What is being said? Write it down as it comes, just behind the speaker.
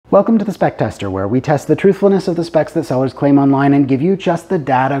Welcome to the SpecTester, where we test the truthfulness of the specs that sellers claim online and give you just the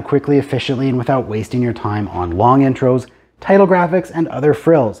data quickly, efficiently, and without wasting your time on long intros, title graphics, and other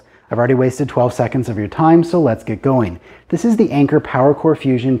frills. I've already wasted 12 seconds of your time, so let's get going. This is the Anker PowerCore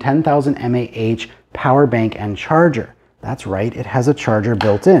Fusion 10,000 mAh power bank and charger. That's right, it has a charger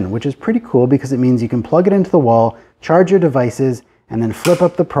built in, which is pretty cool because it means you can plug it into the wall, charge your devices, and then flip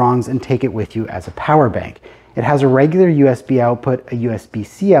up the prongs and take it with you as a power bank. It has a regular USB output, a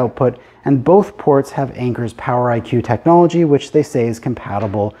USB-C output, and both ports have Anker's PowerIQ technology, which they say is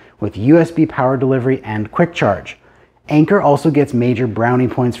compatible with USB power delivery and quick charge. Anker also gets major brownie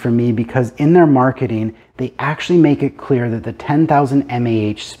points from me because in their marketing, they actually make it clear that the 10,000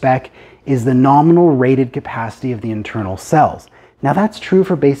 mAh spec is the nominal rated capacity of the internal cells. Now that's true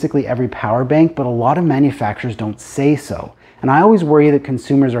for basically every power bank, but a lot of manufacturers don't say so. And I always worry that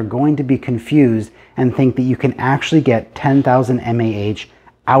consumers are going to be confused and think that you can actually get 10,000 mAh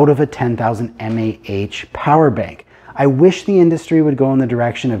out of a 10,000 mAh power bank. I wish the industry would go in the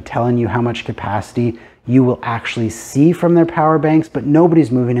direction of telling you how much capacity you will actually see from their power banks, but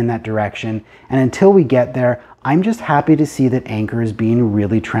nobody's moving in that direction. And until we get there, I'm just happy to see that Anker is being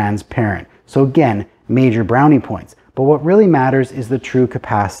really transparent. So again, major brownie points. But what really matters is the true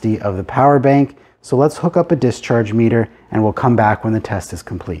capacity of the power bank. So let's hook up a discharge meter and we'll come back when the test is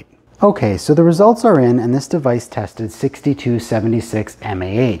complete. Okay, so the results are in and this device tested 6276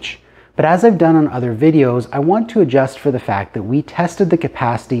 mAh. But as I've done on other videos, I want to adjust for the fact that we tested the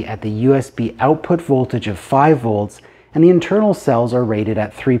capacity at the USB output voltage of 5 volts and the internal cells are rated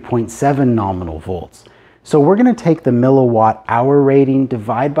at 3.7 nominal volts. So we're going to take the milliwatt hour rating,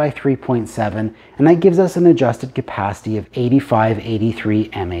 divide by 3.7, and that gives us an adjusted capacity of 8583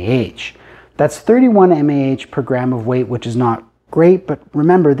 mAh. That's 31 mAh per gram of weight, which is not great, but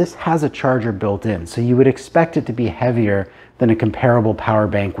remember this has a charger built in, so you would expect it to be heavier than a comparable power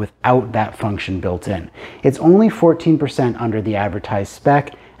bank without that function built in. It's only 14% under the advertised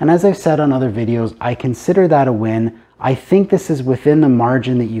spec, and as I've said on other videos, I consider that a win. I think this is within the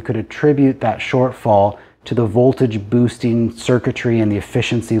margin that you could attribute that shortfall to the voltage boosting circuitry and the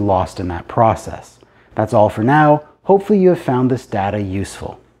efficiency lost in that process. That's all for now. Hopefully you have found this data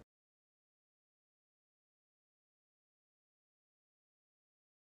useful.